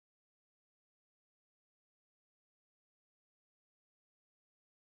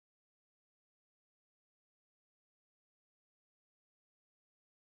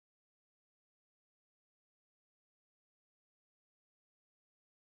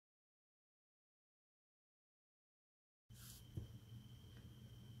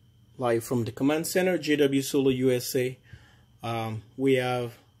live from the command center, JW Solar USA. We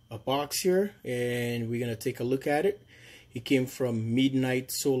have a box here and we're gonna take a look at it. It came from MidNite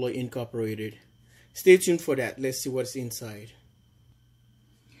Solar Incorporated. Stay tuned for that. Let's see what's inside.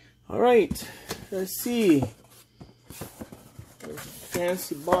 Alright, let's see.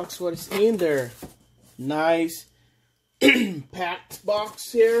 Fancy box, what is in there? Nice packed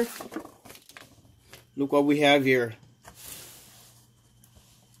box here. Look what we have here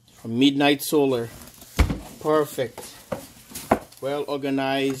from MidNite Solar. Perfect, well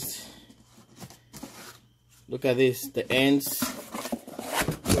organized. Look at this, the ends,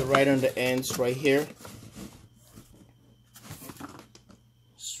 we're right on the ends right here.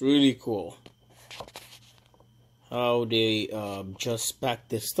 It's really cool how they just pack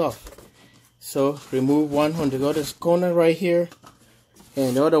this stuff. So remove one on the other corner right here,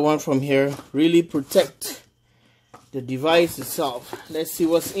 and the other one from here. Really protect the device itself. Let's see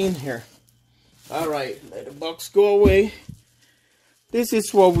what's in here. Alright, let the box go away. This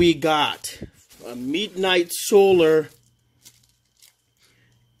is what we got. A MidNite Solar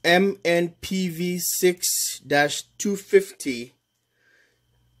MNPV6-250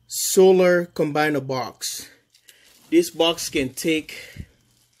 solar combiner box. This box can take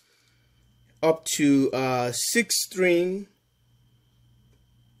up to 6 string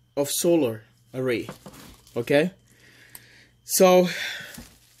of solar array. Okay, so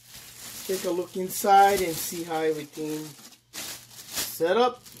take a look inside and see how everything set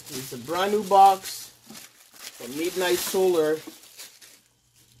up. It's a brand new box from MidNite Solar.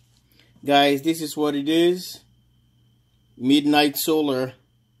 Guys, this is what it is. MidNite Solar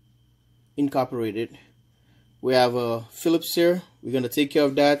Incorporated. We have a Phillips here. We're gonna take care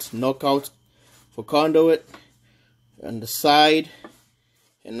of that. Knockout for conduit on the side,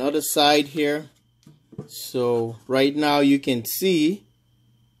 another side here. So right now you can see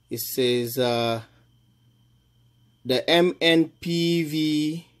it says the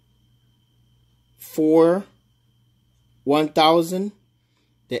MNPV4 1000,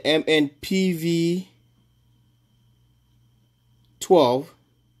 the MNPV 12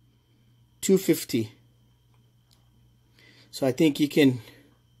 250. So I think you can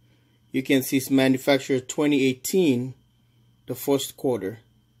see it's manufactured 2018, the first quarter.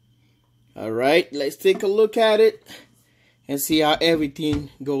 Alright, let's take a look at it and see how everything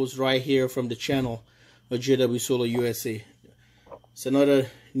goes right here from the channel of JW Solar USA. It's another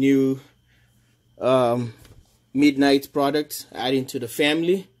new MidNite product adding to the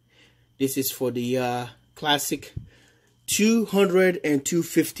family. This is for the classic 200 and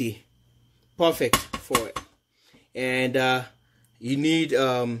 250. Perfect for it. And you need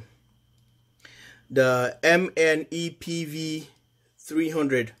the MNPV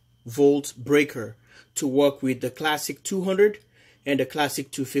 300 volt breaker to work with the classic 200 and the classic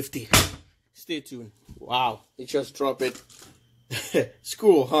 250. Stay tuned. Wow, it just dropped it. It's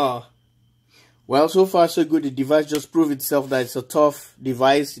cool, huh? Well, so far so good. The device just proved itself that it's a tough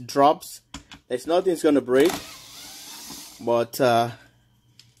device. It drops. There's nothing's gonna break, but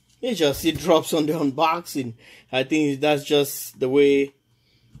it drops on the unboxing. I think that's just the way it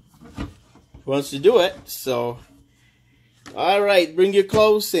wants to do it. So alright, bring you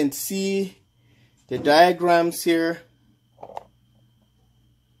close and see the diagrams here.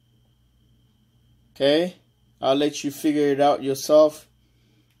 Okay, I'll let you figure it out yourself.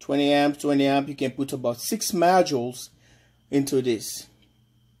 20 amp, you can put about 6 modules into this.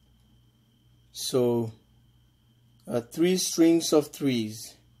 So 3 strings of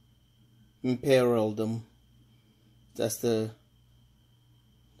 3s in parallel them. That's the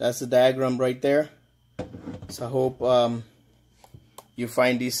diagram right there. So I hope you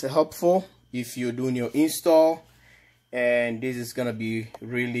find this helpful if you're doing your install, and this is gonna be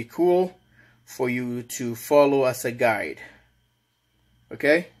really cool for you to follow as a guide.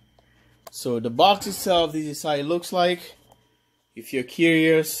 Okay, so the box itself, this is how it looks like. If you're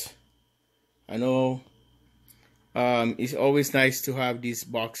curious, I know it's always nice to have these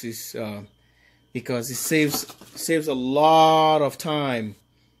boxes because it saves a lot of time.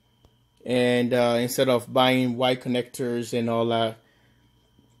 And instead of buying wire connectors and all that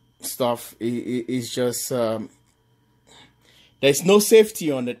stuff, it's just there's no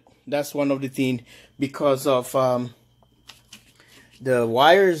safety on it. That's one of the things, because of the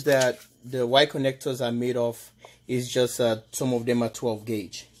wires that the wire connectors are made of is just some of them are 12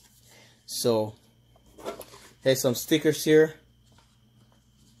 gauge. So there's some stickers here.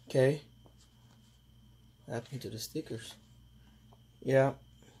 Okay, what happened to the stickers? Yeah.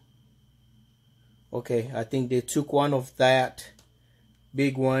 Okay, I think they took one of that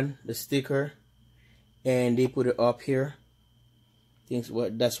big one, the sticker, and they put it up here.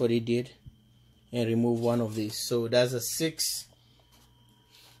 That's what he did, and remove one of these. So that's a 6.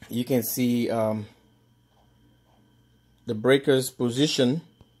 You can see the breaker's position.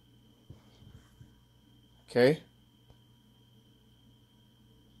 Okay,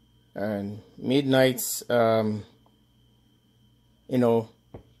 and MidNite's you know,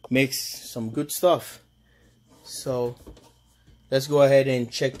 makes some good stuff. So let's go ahead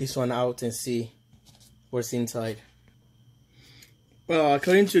and check this one out and see what's inside. Well,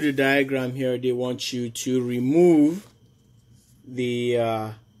 according to the diagram here, they want you to remove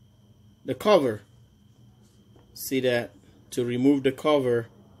the cover. See that? To remove the cover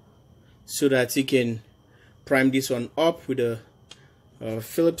so that you can prime this one up with a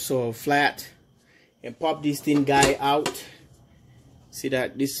Phillips or flat and pop this thin guy out. See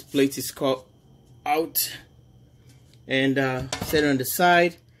that this plate is cut out, and set it on the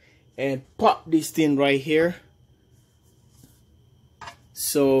side and pop this thing right here.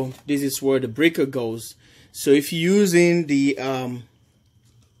 So this is where the breaker goes. So if you're using the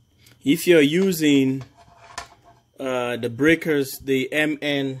the breakers, the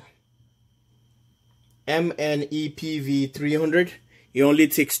MNPV6, it only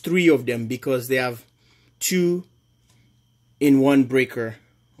takes 3 of them because they have 2 in one breaker.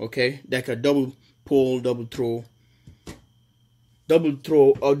 Okay, like a double pole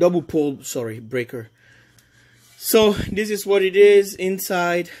breaker. So this is what it is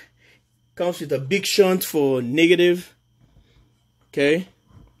inside. Comes with a big shunt for negative. Okay,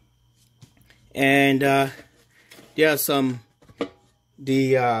 and there are some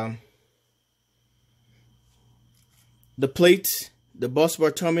the plate, the bus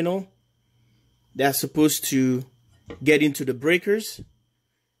bar terminal that's supposed to get into the breakers.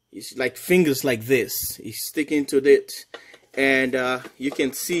 It's like fingers like this. It's sticking to it, and you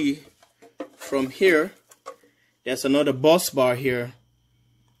can see from here there's another bus bar here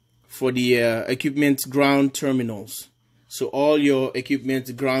for the equipment ground terminals. So all your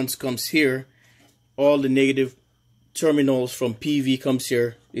equipment grounds comes here. All the negative terminals from PV comes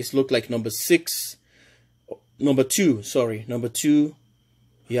here. This look like number 2. Sorry, number 2.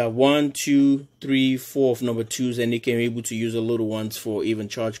 Yeah, 1, 2, 3, 4 of number 2s, and you can be able to use the little ones for even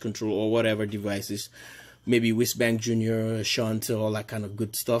charge control or whatever devices, maybe Wristband Junior, shunt, all that kind of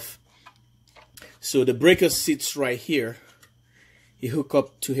good stuff. So the breaker sits right here. You hook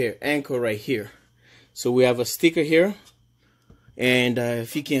up to here, anchor right here. So we have a sticker here, and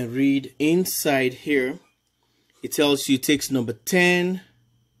if you can read inside here, it tells you it takes number 10.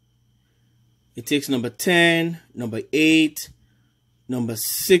 It takes number 10, number 8. Number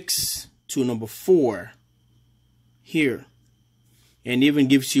 6 to number 4 here, and even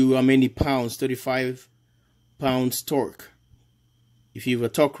gives you how many pounds, 35 pounds torque if you have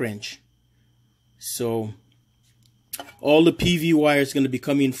a torque wrench. So all the PV wire is going to be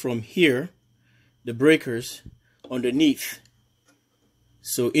coming from here, the breakers underneath.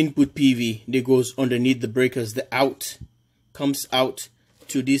 So input PV, that goes underneath the breakers. The out comes out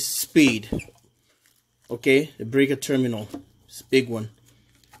to this spade. Okay, the breaker terminal. It's a big one.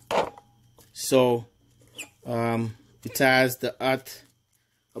 So it has the a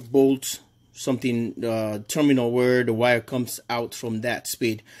bolt, something terminal where the wire comes out from that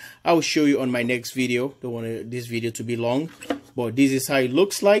spade. I will show you on my next video. Don't want this video to be long, but this is how it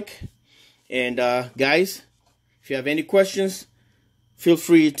looks like. And guys, if you have any questions, feel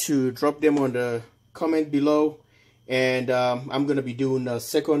free to drop them on the comment below. And I'm gonna be doing a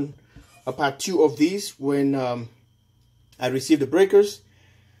part 2 of these when I received the breakers.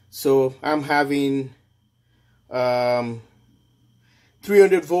 So I'm having 300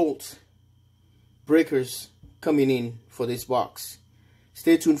 volt breakers coming in for this box.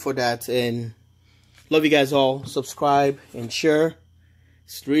 Stay tuned for that, and love you guys all. Subscribe and share.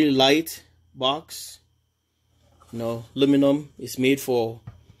 It's really light box. You know, aluminum is made for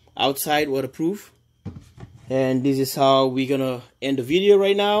outside, waterproof. And this is how we're gonna end the video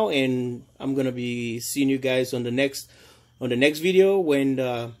right now, and I'm gonna be seeing you guys on the next video when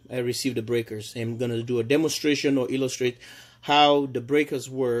I receive the breakers. I'm gonna do a demonstration or illustrate how the breakers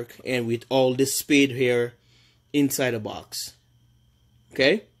work, and with all this spade here inside the box.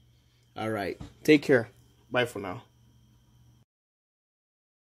 Okay, all right, take care, bye for now.